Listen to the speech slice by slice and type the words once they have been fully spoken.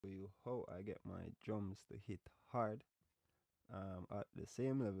you how I get my drums to hit hard at the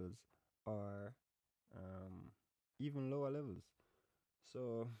same levels or um, even lower levels.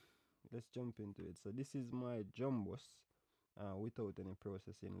 So let's jump into it. So this is my drum bus without any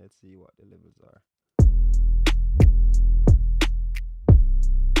processing. Let's see what the levels are.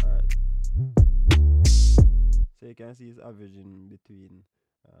 Alright, so you can see it's averaging between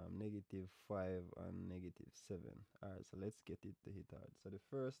 -5 and -7. Alright, so let's get it to hit hard. So the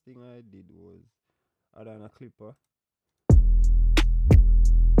first thing I did was add on a clipper.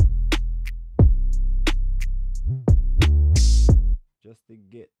 Just to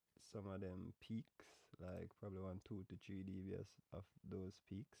get some of them peaks, like probably 1, 2 to 3 dBs of those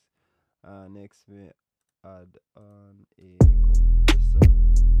peaks. Next, we add on a compressor.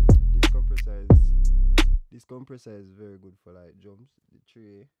 This compressor is this compressor is very good for like drums. The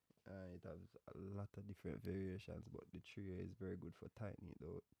tray, it has a lot of different variations, but the tray is very good for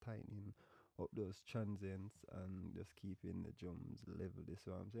tightening up those transients and just keeping the drums level. This is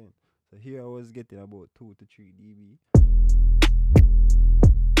what I'm saying. So here I was getting about 2 to 3 dB.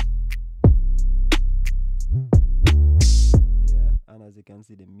 Yeah, and as you can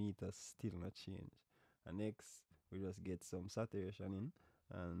see, the meter still not change. And next, we just get some saturation in.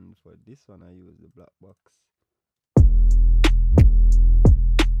 And for this one, I use the black box.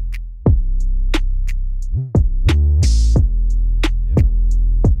 Yeah,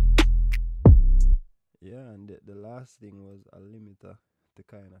 yeah, and the last thing was a limiter to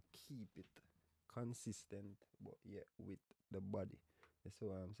kind of keep it consistent, but yet with the body. That's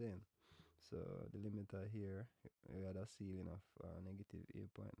what I'm saying. So the limiter here, we had a ceiling of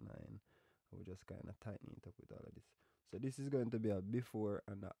 -8.9. We just kind of tighten it up with all of this. So this is going to be a before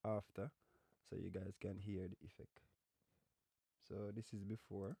and a after, so you guys can hear the effect. So this is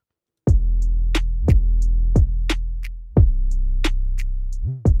before.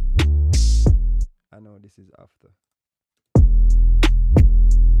 I know this is after.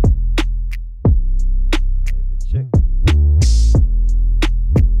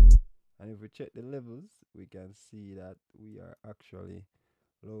 And if we check the levels, we can see that we are actually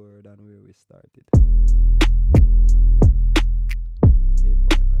lower than where we started.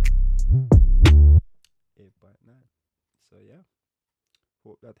 8.9. 8.9. So yeah,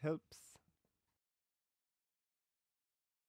 hope that helps.